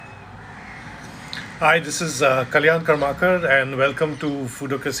Hi, this is Kalyan Karmakar, and welcome to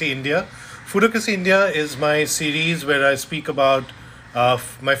Foodocracy India. Foodocracy India is my series where I speak about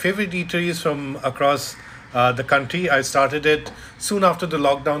my favorite eateries from across the country. I started it soon after the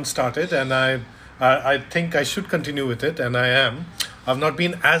lockdown started, and I think I should continue with it, and I am. I've not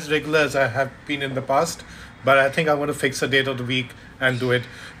been as regular as I have been in the past, but I think I'm going to fix a date of the week and do it.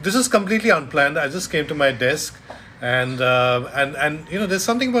 This is completely unplanned. I just came to my desk and there's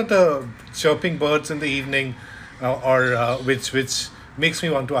something about the chirping birds in the evening, or which makes me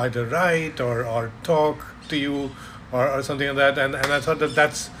want to either write or talk to you, or something like that. And I thought that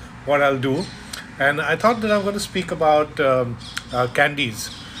that's what I'll do. And I thought that I'm going to speak about Candies,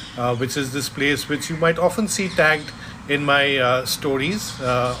 which is this place which you might often see tagged in my stories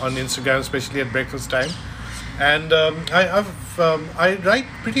on Instagram, especially at breakfast time. And I write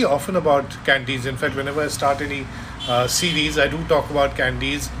pretty often about candies. In fact, whenever I start any series, I do talk about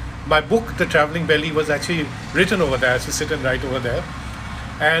candies. My book, The Traveling Belly, was actually written over there. I used to sit and write over there.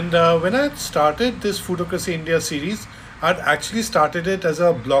 And when I started this Foodocracy India series, I'd actually started it as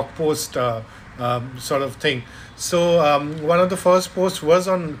a blog post sort of thing. So one of the first posts was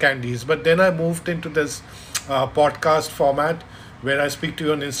on candies, but then I moved into this podcast format where I speak to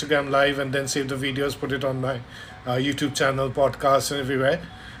you on Instagram Live and then save the videos, put it on my YouTube channel, podcasts, and everywhere.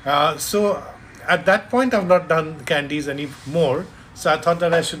 So at that point, I've not done candies anymore. So I thought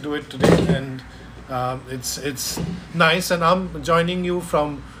that I should do it today, and it's nice. And I'm joining you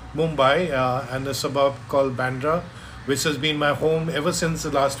from Mumbai and a suburb called Bandra, which has been my home ever since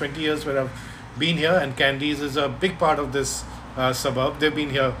the last 20 years where I've been here. And Candies is a big part of this suburb. They've been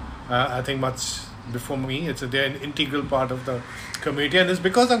here, I think, much before me. They're an integral part of the community, and it's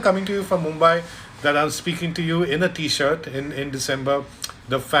because I'm coming to you from Mumbai that I'm speaking to you in a t-shirt in December.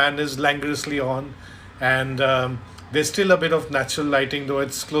 The fan is languorously on, and there's still a bit of natural lighting, though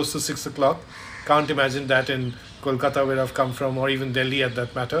it's close to 6 o'clock. Can't imagine that in Kolkata, where I've come from, or even Delhi at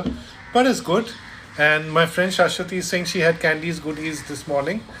that matter. But it's good. And my friend Shashwati is saying she had candies goodies this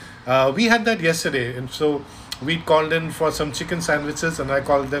morning. We had that yesterday, and so we called in for some chicken sandwiches, and I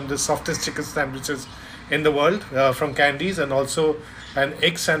called them the softest chicken sandwiches in the world from Candies, and also an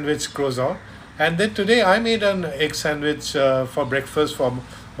egg sandwich croissant. And then today I made an egg sandwich for breakfast for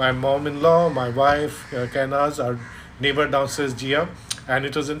my mom-in-law, my wife, Kenaz, our neighbor downstairs, Gia, and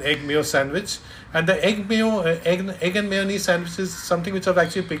it was an egg mayo sandwich. And the egg and mayonnaise sandwich is something which I've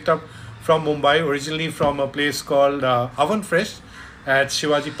actually picked up from Mumbai, originally from a place called Oven Fresh at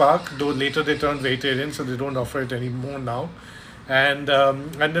Shivaji Park, though later they turned vegetarian, so they don't offer it anymore now. And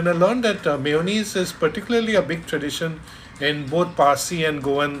then I learned that mayonnaise is particularly a big tradition in both Parsi and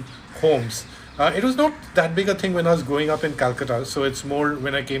Goan homes. It was not that big a thing when I was growing up in Calcutta, so it's more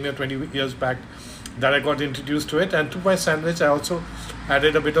when I came here 20 years back that I got introduced to it. And to my sandwich, I also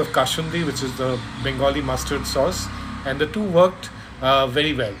added a bit of kashundi, which is the Bengali mustard sauce, and the two worked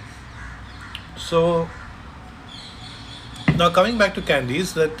very well. So now coming back to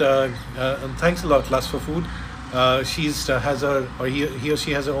candies, that and thanks a lot, Lust for Food. She's has her or he or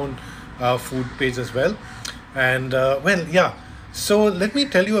she has her own food page as well, and well, yeah. So let me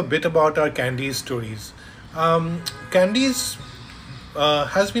tell you a bit about our candies stories. Candies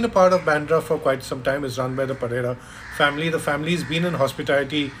has been a part of Bandra for quite some time. Is run by the Pereira family. The family's been in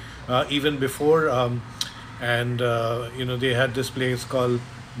hospitality even before, and they had this place called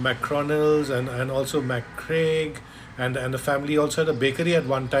McConnell's and also McCraig, and the family also had a bakery at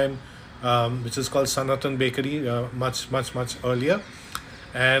one time, which is called Sanatan Bakery, much earlier.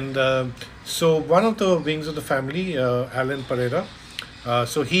 And so one of the wings of the family, Alan Pereira,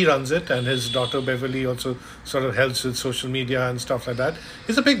 so he runs it, and his daughter Beverly also sort of helps with social media and stuff like that.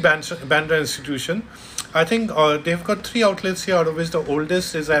 It's a big Bandra institution. I think they've got three outlets here, out of which the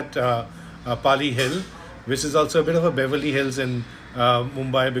oldest is at Pali Hill, which is also a bit of a Beverly Hills in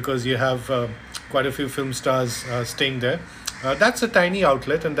Mumbai, because you have quite a few film stars staying there. That's a tiny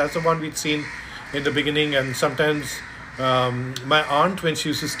outlet, and that's the one we'd seen in the beginning. And sometimes my aunt, when she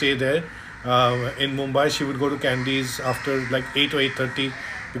used to stay there in Mumbai, she would go to Candies after like 8 or 8:30,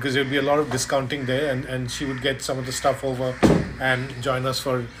 because there'd be a lot of discounting there, and she would get some of the stuff over and join us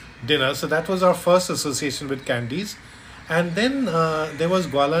for dinner. So that was our first association with Candies. And then there was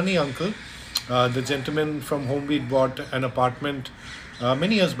Gwalani uncle, the gentleman from whom we bought an apartment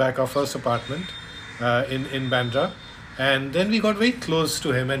many years back, our first apartment in Bandra. And then we got very close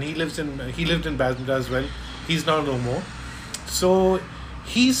to him, and he lived in Bandra as well. He's now no more. So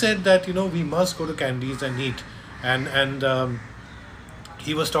he said that we must go to Candies and eat, and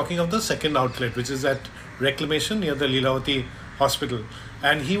he was talking of the second outlet, which is at Reclamation near the Lilavati Hospital.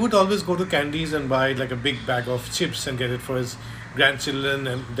 And he would always go to Candies and buy like a big bag of chips and get it for his grandchildren,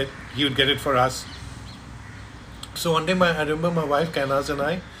 and that he would get it for us. So one day, I remember my wife Kanaz and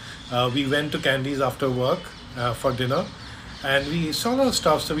I, we went to Candies after work for dinner, and we saw a lot of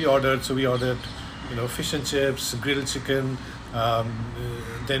stuff. So we ordered. So we ordered, fish and chips, grilled chicken,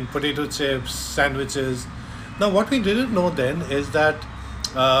 then potato chips, sandwiches. Now, what we didn't know then is that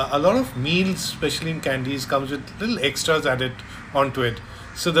a lot of meals, especially in Candies, comes with little extras added onto it.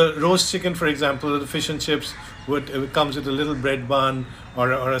 So the roast chicken, for example, the fish and chips would it comes with a little bread bun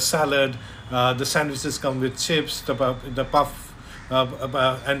or a salad. The sandwiches come with chips. The puff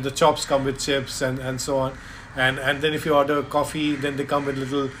and the chops come with chips and so on. And then if you order coffee, then they come with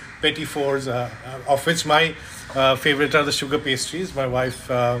little petit fours, of which my favorite are the sugar pastries. My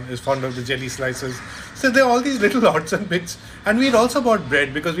wife is fond of the jelly slices. So there are all these little odds and bits. And we'd also bought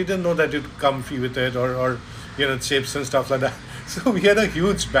bread because we didn't know that it'd come free with it, or chips and stuff like that. So we had a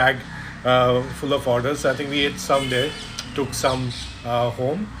huge bag full of orders. I think we ate some there, took some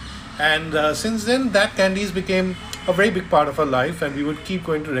home. And since then, that Candies became a very big part of our life, and we would keep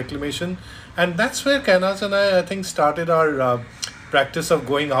going to Reclamation. And that's where Kanaz and I think, started our practice of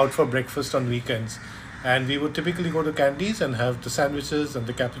going out for breakfast on weekends. And we would typically go to Candies and have the sandwiches and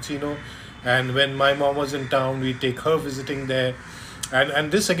the cappuccino. And when my mom was in town, we'd take her visiting there.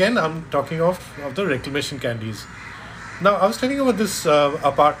 And this again, I'm talking of the Reclamation Candies. Now, I was telling you about this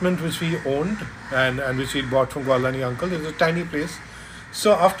apartment which we owned and which we bought from Gwalani uncle. It was a tiny place.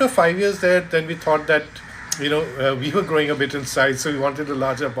 So after 5 years there, then we thought that, we were growing a bit in size, so we wanted a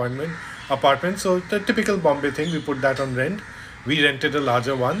larger apartment. So the typical Bombay thing, we put that on rent. We rented a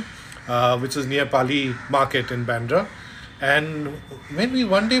larger one, which is near Pali Market in Bandra. And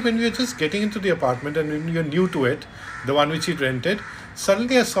one day when we were just getting into the apartment and when we were new to it, the one which we rented,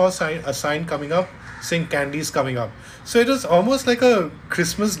 suddenly I saw a sign coming up saying Candies coming up. So it was almost like a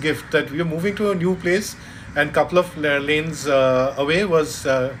Christmas gift that we were moving to a new place, and couple of lanes away was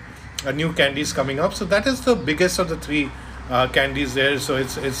a new Candies coming up. So that is the biggest of the three Candies there. So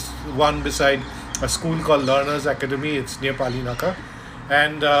it's one beside a school called Learners Academy. It's near Pali Naka.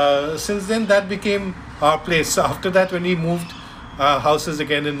 And since then, that became our place. So after that, when we moved houses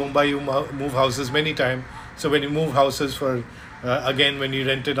again in Mumbai, you move houses many times. So when you move houses again, when you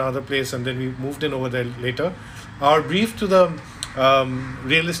rented another place, and then we moved in over there later, our brief to the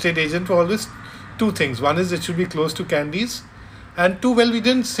real estate agent were always two things. One is it should be close to Candies, and two, well, we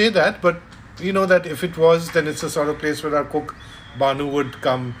didn't say that, but that if it was, then it's a sort of place where our cook Banu would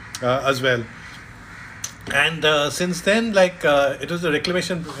come as well. And since then, it was the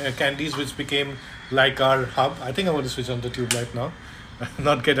Reclamation Candies which became like our hub. I think I want to switch on the tube light now,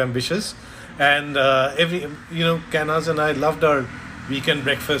 not get ambitious. And Kanaz and I loved our weekend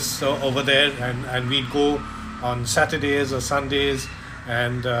breakfasts over there, and we'd go on Saturdays or Sundays,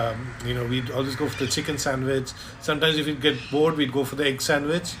 and we'd always go for the chicken sandwich. Sometimes if we'd get bored, we'd go for the egg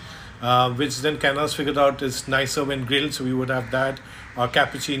sandwich, which then Kanaz figured out is nicer when grilled, so we would have that. Our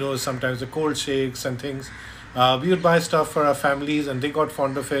cappuccinos, sometimes the cold shakes and things. We would buy stuff for our families, and they got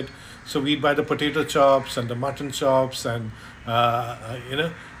fond of it. So we'd buy the potato chops and the mutton chops, and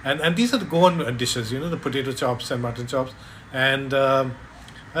and these are the go-on dishes, the potato chops and mutton chops. And now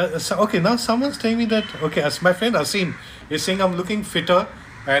someone's telling me that, as my friend Asim is saying I'm looking fitter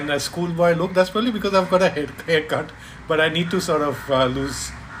and a schoolboy look. That's probably because I've got a haircut, but I need to sort of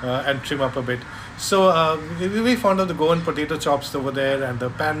lose and trim up a bit. So we're very fond of the go-on potato chops over there, and the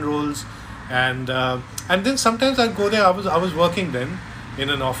pan rolls, and then sometimes I'd go there. I was working then in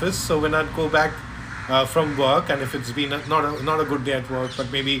an office, so when I'd go back from work, and if it's been not a good day at work,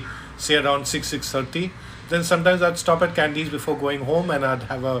 but maybe say around 6:30, then sometimes I'd stop at Candies before going home, and I'd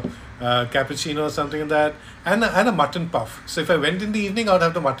have a cappuccino or something like that, and a mutton puff. So if I went in the evening, I'd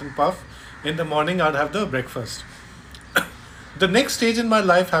have the mutton puff. In the morning, I'd have the breakfast. The next stage in my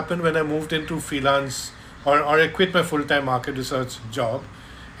life happened when I moved into freelance, or I quit my full-time market research job,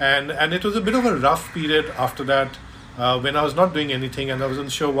 and it was a bit of a rough period after that, when I was not doing anything and I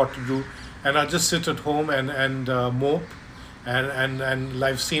wasn't sure what to do, and I'd just sit at home and mope, and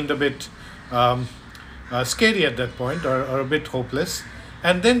life seemed a bit scary at that point, or a bit hopeless.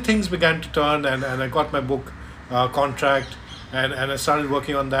 And then things began to turn, and I got my book contract, and I started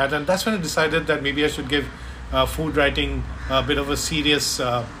working on that, and that's when I decided that maybe I should give food writing a bit of a serious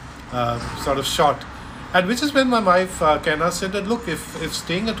sort of shot. And which is when my wife Kenna said that, look, if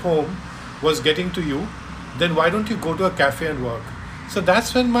staying at home was getting to you, then why don't you go to a cafe and work? So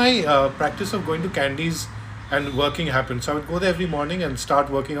that's when my practice of going to Candies and working happened. So I would go there every morning and start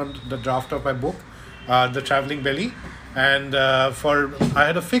working on the draft of my book, The Traveling Belly. And I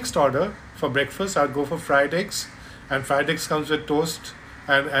had a fixed order for breakfast. I'd go for fried eggs, and fried eggs comes with toast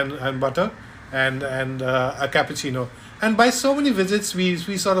and butter, and a cappuccino. And by so many visits, we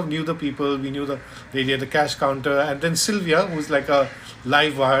sort of knew the people. We knew the lady at the cash counter, and then Sylvia, who's like a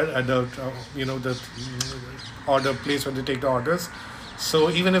live wire at the the order place when they take the orders.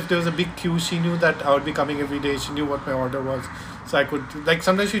 So even if there was a big queue, she knew that I would be coming every day. She knew what my order was, so I could, like,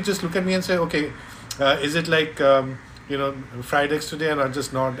 sometimes she'd just look at me and say, "Okay, is it like fried eggs today?" And I'd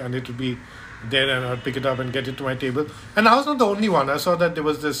just nod, and it would be there, and I'd pick it up and get it to my table. And I was not the only one. I saw that there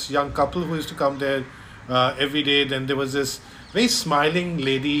was this young couple who used to come there every day. Then there was this very smiling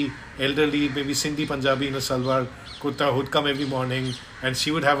lady, elderly, maybe Sindhi Punjabi in a salwar kurta, who'd come every morning, and she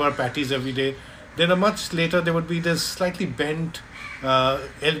would have her patties every day. Then a much later, there would be this slightly bent,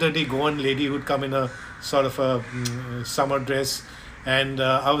 elderly Goan lady who'd come in a sort of a summer dress. And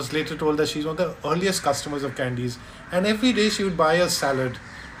I was later told that she's one of the earliest customers of Candies. And every day she would buy a salad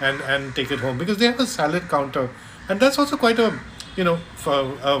and take it home, because they have a salad counter. And that's also quite a,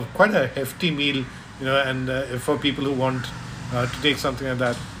 for quite a hefty meal, and for people who want to take something like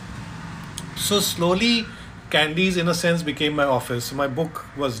that. So slowly, Candies, in a sense, became my office. So my book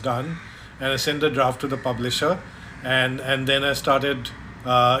was done, and I sent the draft to the publisher, and then I started,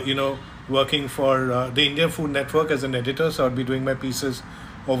 working for the Indian Food Network as an editor. So I'd be doing my pieces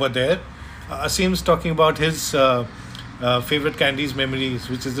over there. Asim's talking about his favorite Candies memories,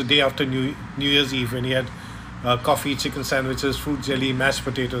 which is the day after New Year's Eve, when he had coffee, chicken sandwiches, fruit jelly, mashed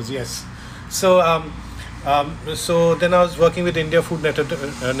potatoes. Yes. So then I was working with India Food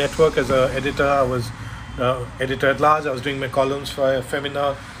Network as an editor. I was editor at large. I was doing my columns for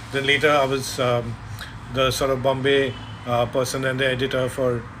Femina. Then later I was the sort of Bombay person and the editor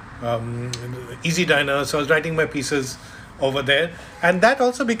for Easy Diner. So I was writing my pieces over there. And that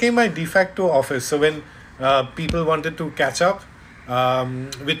also became my de facto office. So when people wanted to catch up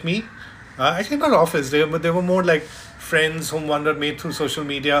with me, actually not office, but they were more like friends whom one had made through social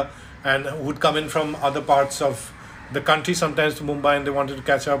media, and would come in from other parts of the country, sometimes to Mumbai, and they wanted to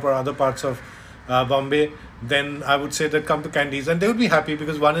catch up, or other parts of Bombay. Then I would say that come to Candies, and they would be happy,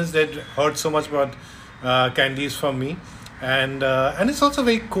 because one is they'd heard so much about Candies from me, and it's also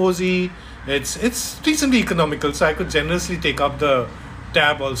very cozy. It's reasonably economical, so I could generously take up the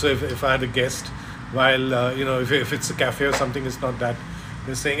tab also if I had a guest, while if it's a cafe or something, it's not that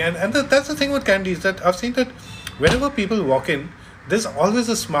this thing. And that's the thing with Candies, that I've seen that whenever people walk in, there's always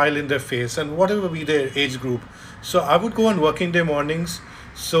a smile in their face, and whatever be their age group. So I would go on working day mornings.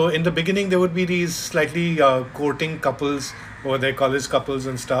 So in the beginning, there would be these slightly courting couples, or their college couples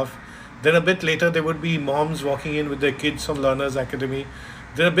and stuff. Then a bit later, there would be moms walking in with their kids from Learners Academy.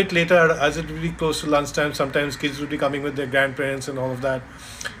 Then a bit later, as it would be close to lunchtime, sometimes kids would be coming with their grandparents and all of that.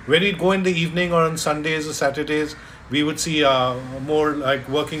 When we'd go in the evening or on Sundays or Saturdays, we would see more like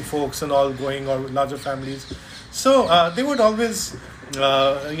working folks and all going, or larger families. So they would always,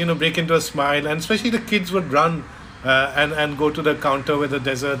 break into a smile, and especially the kids would run and go to the counter where the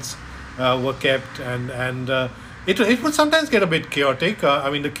desserts were kept, and it would sometimes get a bit chaotic. I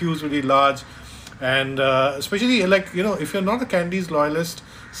mean, the queues would be large, and especially, like, if you're not a Candies loyalist,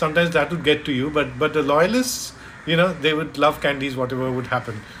 sometimes that would get to you. But the loyalists, they would love Candies, whatever would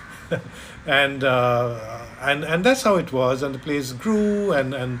happen. And that's how it was, and the place grew,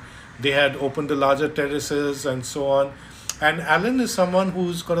 and they had opened the larger terraces and so on. And Alan is someone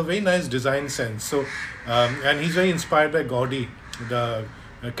who's got a very nice design sense. So, and he's very inspired by Gaudi, the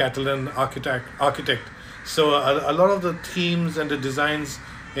Catalan architect. So a lot of the themes and the designs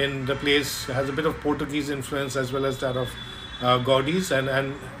in the place has a bit of Portuguese influence, as well as that of Gaudi's.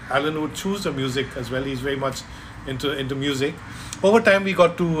 And Alan would choose the music as well. He's very much into music. Over time, we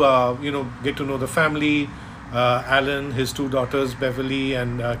got to get to know the family. Alan, his two daughters, Beverly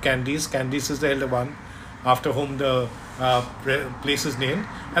and Candice. Candice is the elder one, after whom the place is named.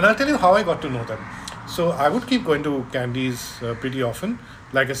 And I'll tell you how I got to know them. So I would keep going to Candice pretty often,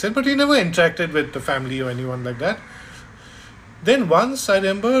 like I said, but we never interacted with the family or anyone like that. Then once I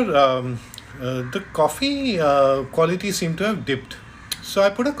remember the coffee quality seemed to have dipped. So I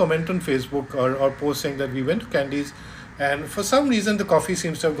put a comment on Facebook or post saying that we went to Candice, and for some reason the coffee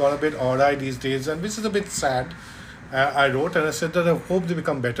seems to have gone a bit awry these days, and which is a bit sad. I wrote, and I said that I hope they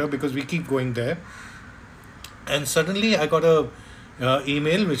become better, because we keep going there. And suddenly I got a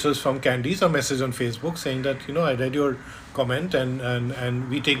email which was from Candice, a message on Facebook saying that, I read your comment, and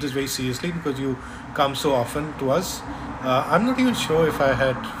we take this very seriously because you come so often to us. I'm not even sure if I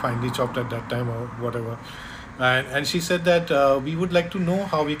had finely chopped at that time or whatever. And she said that we would like to know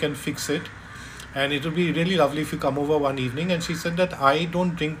how we can fix it, and it would be really lovely if you come over one evening. And she said that I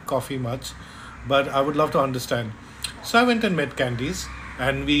don't drink coffee much, but I would love to understand. So I went and met Candice,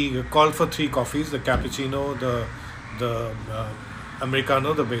 and we called for 3 coffees: the cappuccino, the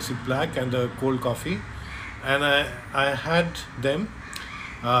Americano, the basic black, and the cold coffee. and I had them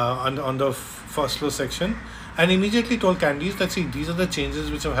on the first floor section, and immediately told Candice that, see, these are the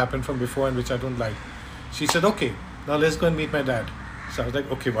changes which have happened from before and which I don't like. She said, okay, now let's go and meet my dad. So I was like,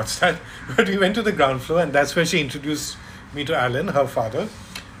 okay, what's that? But we went to the ground floor, and that's where she introduced me to Alan, her father.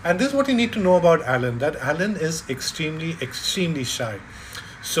 And this is what you need to know about Alan, that Alan is extremely, extremely shy.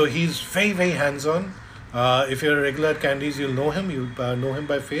 So he's very, very hands on. If you're a regular at Candies, you'll know him, you'll know him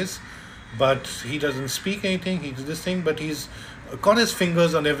by face. But he doesn't speak anything, he does this thing, but he's got his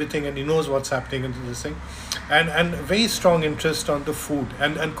fingers on everything and he knows what's happening into this thing. And very strong interest on the food.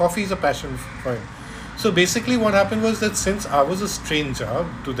 And coffee is a passion for him. So basically, what happened was that since I was a stranger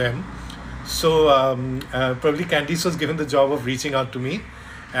to them, so probably Candice was given the job of reaching out to me,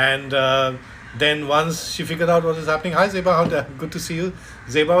 and then once she figured out what was happening, hi Zeba, good to see you.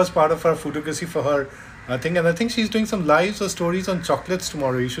 Zeba was part of our Foodocracy for her thing, and I think she's doing some lives or stories on chocolates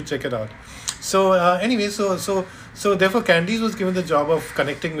tomorrow. You should check it out. So anyway, so therefore Candice was given the job of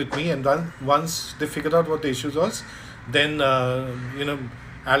connecting with me, and once they figured out what the issues was, then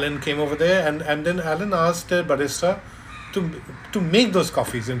Alan came over there, and then Alan asked the barista to make those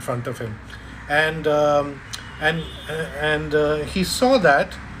coffees in front of him, and he saw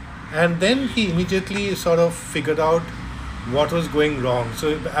that, and then he immediately sort of figured out what was going wrong.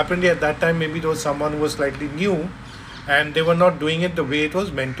 So apparently at that time maybe there was someone who was slightly new, and they were not doing it the way it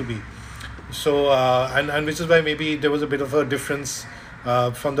was meant to be. So and which is why maybe there was a bit of a difference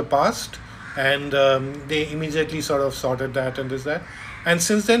from the past, and they immediately sort of sorted that and this that. And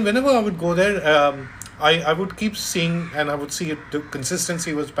since then, whenever I would go there, I would keep seeing, and I would see it, the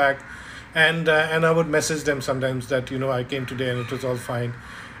consistency was back, and I would message them sometimes that, I came today and it was all fine,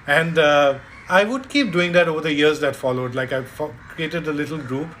 and I would keep doing that over the years that followed. Like I created a little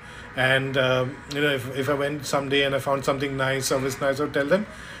group, and if I went someday and I found something nice, service nice, I would tell them,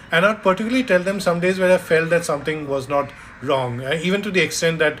 and I'd particularly tell them some days where I felt that something was not wrong, even to the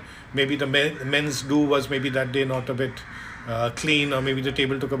extent that maybe the men's do was maybe that day not a bit clean, or maybe the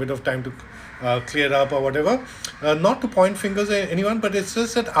table took a bit of time to clear up or whatever. Not to point fingers at anyone, but it's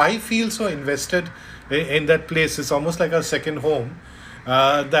just that I feel so invested in that place. It's almost like a second home,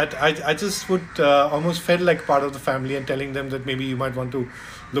 that I just would almost felt like part of the family, and telling them that maybe you might want to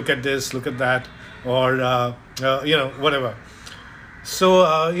look at this, look at that, or whatever.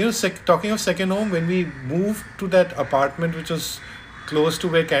 So talking of second home, when we moved to that apartment which was close to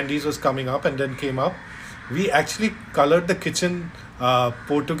where Candice was coming up and then came up, we actually colored the kitchen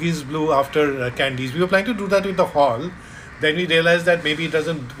Portuguese blue after Candice. We were planning to do that with the hall. Then we realized that maybe it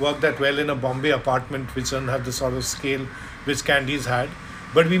doesn't work that well in a Bombay apartment, which doesn't have the sort of scale which Candice had.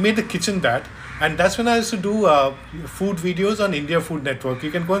 But we made the kitchen that, and that's when I used to do food videos on India Food Network.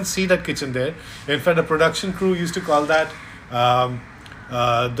 You can go and see that kitchen there. In fact, the production crew used to call that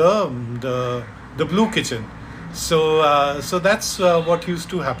the blue kitchen. So that's what used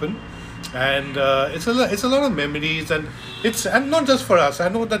to happen, and it's a lot of memories, and not just for us. I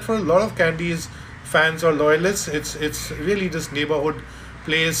know that for a lot of Candies fans or loyalists, it's really this neighborhood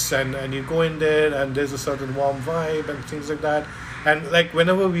place, and you go in there and there's a certain warm vibe and things like that. And like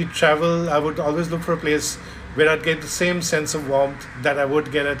whenever we travel, I would always look for a place where I'd get the same sense of warmth that I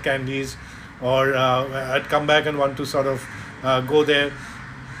would get at Candies, or I'd come back and want to sort of go there.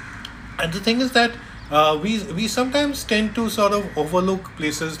 And the thing is that we sometimes tend to sort of overlook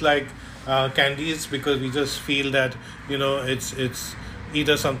places like Candies, because we just feel that it's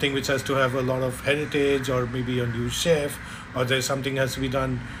either something which has to have a lot of heritage, or maybe a new chef, or there's something has to be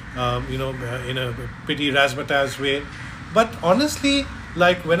done in a pretty razzmatazz way. But honestly,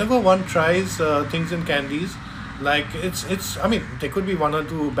 like whenever one tries things in Candies, like it's I mean, there could be one or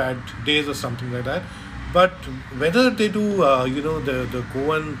two bad days or something like that, but whether they do the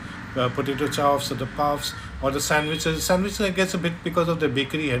Goan potato chops or the puffs or the sandwiches, I guess a bit because of the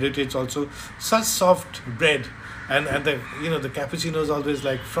bakery heritage also, such soft bread, and the cappuccino is always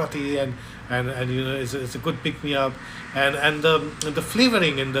like frothy, and it's a good pick me up, and the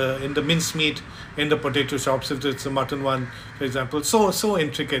flavoring in the mincemeat in the potato chops, if it's a mutton one for example, so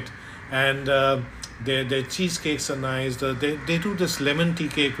intricate, and their cheesecakes are nice. They do this lemon tea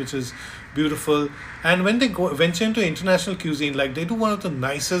cake which is beautiful, and when they venture into international cuisine, like they do one of the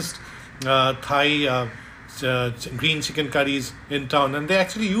nicest Thai green chicken curries in town, and they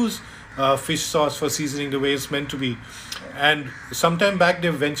actually use fish sauce for seasoning the way it's meant to be. And sometime back they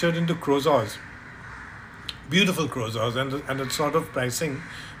ventured into croissants, beautiful croissants, and it's sort of pricing,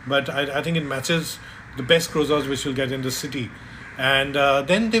 but I think it matches the best croissants which you'll get in the city. And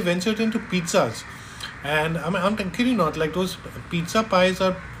then they ventured into pizzas, and I'm kidding not, like those pizza pies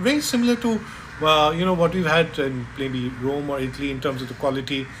are very similar to what we've had in maybe Rome or Italy in terms of the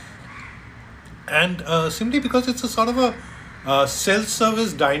quality. and simply because it's a sort of a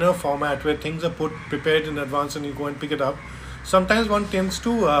self-service diner format where things are put prepared in advance and you go and pick it up. Sometimes one tends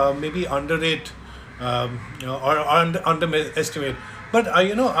to maybe underrate or underestimate. But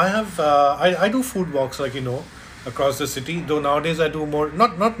I have I do food walks, like across the city. Though nowadays I do more,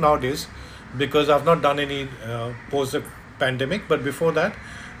 not nowadays, because I've not done any post the pandemic. But before that,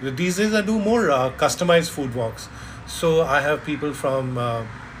 these days I do more customized food walks. So I have people from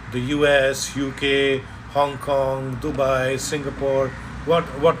the US, UK, Hong Kong, Dubai, Singapore,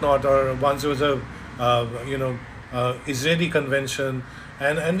 whatnot. Or once there was a Israeli convention,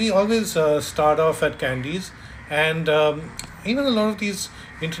 and we always start off at Candies, and even a lot of these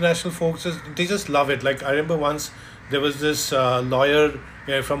international folks they just love it. Like I remember once there was this lawyer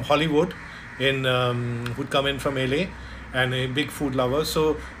from Hollywood in who'd come in from LA, and a big food lover.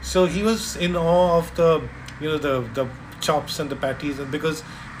 So he was in awe of the the chops and the patties, and because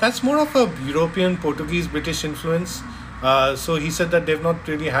that's more of a European, Portuguese, British influence. So he said that they've not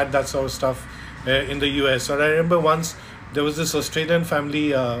really had that sort of stuff in the US. Or I remember once there was this Australian family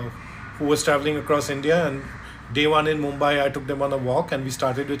who was traveling across India, and day one in Mumbai, I took them on a walk, and we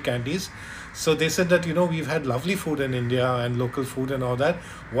started with Candies. So they said that we've had lovely food in India and local food and all that.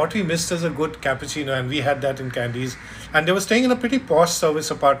 What we missed is a good cappuccino, and we had that in Candies. And they were staying in a pretty posh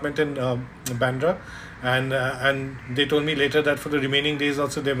service apartment in Bandra, and they told me later that for the remaining days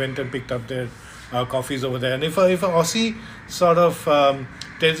also they went and picked up their coffees over there. And if a Aussie sort of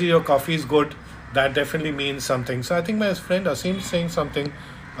tells you your coffee is good, that definitely means something. So I think my friend Asim is saying something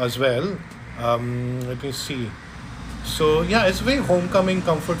as well. Let me see. So yeah, it's very homecoming,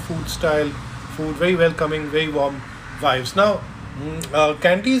 comfort food style food, very welcoming, very warm vibes. Now,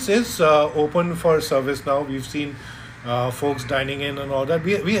 Candies is open for service now. We've seen folks dining in and all that.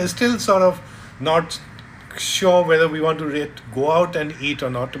 We are still sort of not sure whether we want to go out and eat or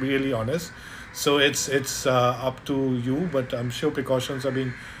not, to be really honest. So it's up to you, but I'm sure precautions are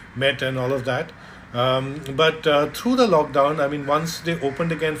being met and all of that. But through the lockdown, I mean, once they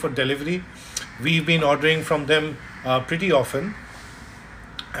opened again for delivery, we've been ordering from them pretty often,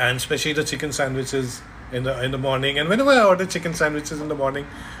 and especially the chicken sandwiches in the morning. And whenever I order chicken sandwiches in the morning,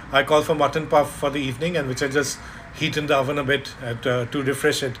 I call for mutton puff for the evening, and which I just heat in the oven a bit to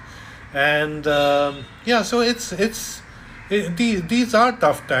refresh it. And yeah, so these are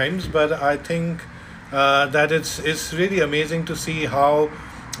tough times, but I think that it's really amazing to see how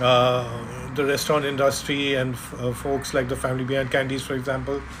the restaurant industry and folks like the family behind Candies, for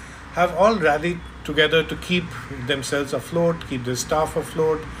example, have all rallied together to keep themselves afloat, keep their staff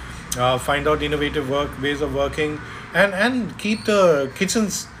afloat, find out innovative ways of working, and keep the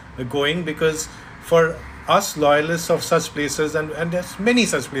kitchens going. Because for us loyalists of such places, and there's many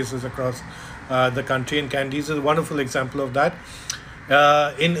such places across the country, and Candies is a wonderful example of that.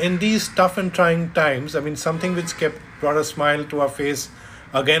 In these tough and trying times, I mean, something which brought a smile to our face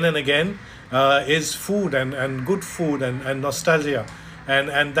again and again is food, and good food, and nostalgia,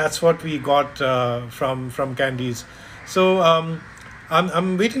 and that's what we got from Candies. So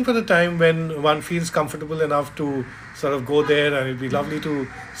I'm waiting for the time when one feels comfortable enough to sort of go there, and it'd be lovely to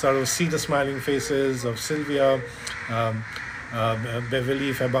sort of see the smiling faces of Sylvia, Beverly,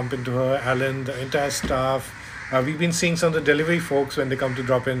 if I bump into her, Alan, the entire staff. We've been seeing some of the delivery folks when they come to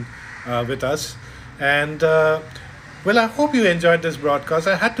drop in with us. And well, I hope you enjoyed this broadcast.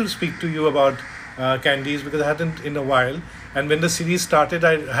 I had to speak to you about Candies because I hadn't in a while. And when the series started,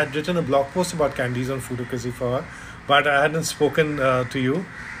 I had written a blog post about Candies on Foodocracy for her, but I hadn't spoken to you.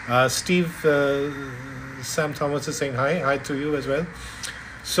 Sam Thomas is saying hi to you as well.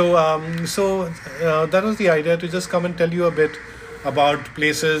 So that was the idea, to just come and tell you a bit about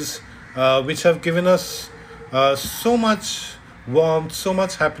places which have given us so much warmth, so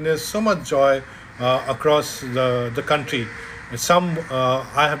much happiness, so much joy across the country. Some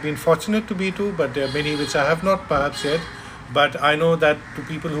I have been fortunate to be to, but there are many which I have not perhaps yet. But I know that to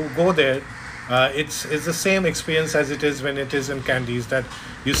people who go there, it's the same experience as it is when it is in Candies, that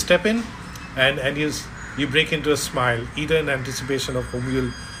you step in and you break into a smile, either in anticipation of whom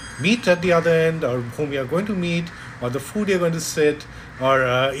you'll meet at the other end, or whom you're going to meet, or the food you're going to sit,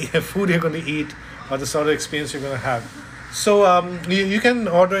 or food you're going to eat, or the sort of experience you're going to have. So you can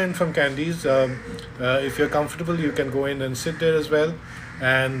order in from Candies. If you're comfortable, you can go in and sit there as well.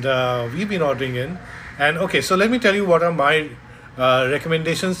 And we've been ordering in. And okay, so let me tell you what are my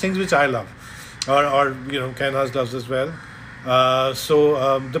recommendations, things which I love, or Kanaz loves as well.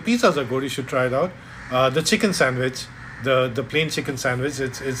 The pizzas are good. You should try it out. The chicken sandwich, the plain chicken sandwich,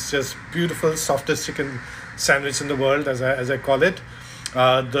 it's just beautiful, softest chicken sandwich in the world, as I call it.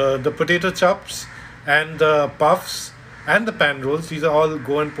 The potato chops and the puffs and the pan rolls, these are all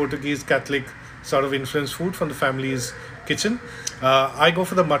Goan Portuguese Catholic sort of influenced food from the family's kitchen. I go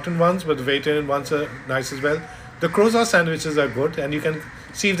for the mutton ones, but the vegetarian ones are nice as well. The croissant sandwiches are good, and you can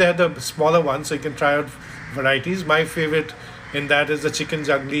see if they have the smaller ones, so you can try out varieties. My favorite in that is the chicken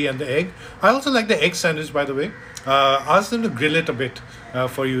juggly and the egg. I also like the egg sandwich, by the way. Ask them to grill it a bit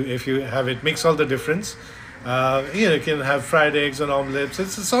for you if you have it. Makes all the difference. You can have fried eggs and omelets.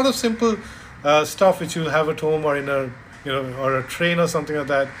 It's a sort of simple stuff which you'll have at home or in a or a train or something like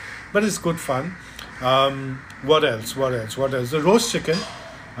that. But it's good fun. What else? What else? What else? The roast chicken.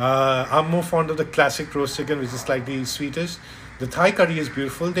 I'm more fond of the classic roast chicken, which is slightly sweetish. The Thai curry is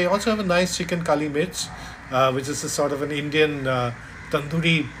beautiful. They also have a nice chicken kali mirch, which is a sort of an Indian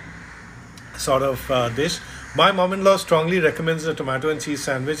tandoori sort of dish. My mom-in-law strongly recommends the tomato and cheese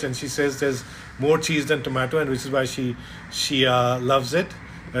sandwich, and she says there's more cheese than tomato, and which is why she loves it.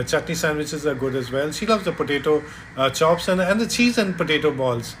 Chutney sandwiches are good as well. She loves the potato chops and the cheese and potato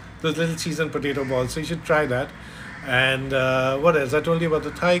balls. Those little cheese and potato balls. So you should try that. And what else? I told you about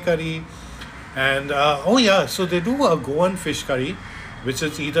the Thai curry. And oh yeah, so they do a Goan fish curry, which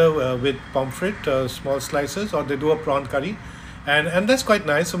is either with pomfret, small slices, or they do a prawn curry, and that's quite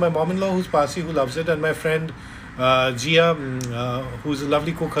nice. So my mom-in-law, who's Parsi, who loves it, and my friend Gia, who's a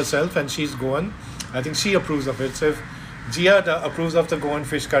lovely cook herself, and she's Goan. I think she approves of it. So if Gia approves of the Goan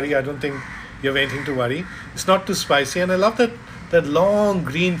fish curry, I don't think you have anything to worry. It's not too spicy, and I love that long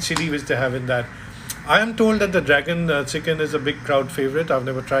green chili which they have in that. I am told that the dragon chicken is a big crowd favorite. I've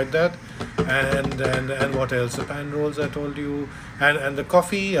never tried that. And what else? The pan rolls I told you, and the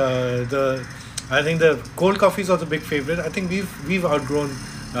coffee. I think the cold coffee is also a big favorite. I think we've outgrown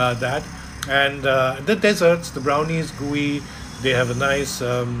that. And the desserts, the brownies, gooey. They have a nice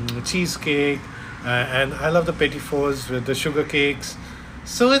cheesecake, and I love the petit fours with the sugar cakes.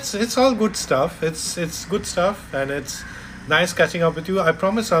 So it's all good stuff. It's good stuff, and it's nice catching up with you. I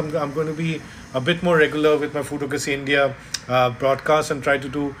promise I'm going to be a bit more regular with my Foodocracy India broadcast and try to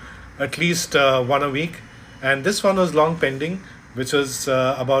do at least one a week. And this one was long pending, which was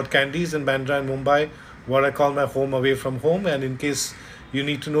about candies in Bandra and Mumbai, what I call my home away from home. And in case you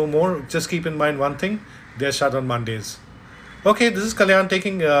need to know more, just keep in mind one thing: they're shut on Mondays. Okay, this is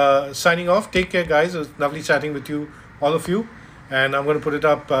Kalyan signing off. Take care, guys. It was lovely chatting with you, all of you. And I'm going to put it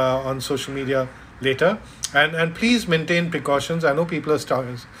up on social media later. And please maintain precautions. I know people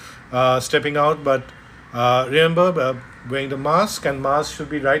are stepping out, but remember wearing the mask, and mask should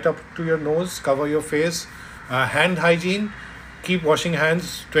be right up to your nose, cover your face. Hand hygiene, keep washing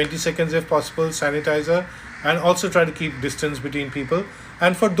hands 20 seconds if possible, sanitizer, and also try to keep distance between people.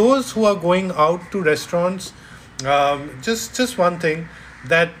 And for those who are going out to restaurants, just one thing,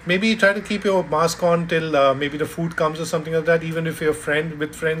 that maybe try to keep your mask on till maybe the food comes or something like that. Even if you're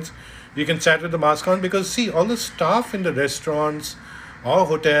with friends, you can chat with the mask on, because see, all the staff in the restaurants or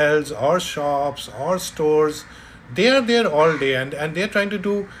hotels or shops or stores, they are there all day, and they're trying to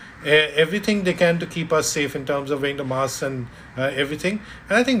do everything they can to keep us safe in terms of wearing the masks and everything.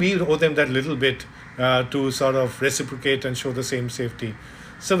 And I think we owe them that little bit to sort of reciprocate and show the same safety.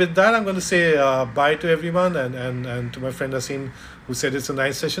 So with that, I'm going to say bye to everyone, and to my friend Asim, who said it's a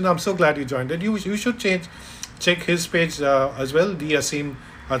nice session. I'm so glad you joined it. You should check his page as well, the Asim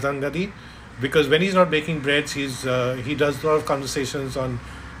Adangadi, because when he's not baking breads, he does a lot of conversations on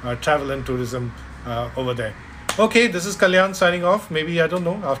travel and tourism over there. Okay, this is Kalyan signing off. Maybe, I don't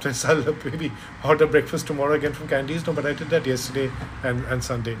know, after this I'll maybe order breakfast tomorrow again from Candies. No, but I did that yesterday and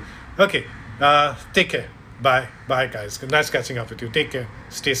Sunday. Okay, take care. Bye, guys. Nice catching up with you. Take care.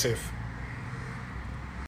 Stay safe.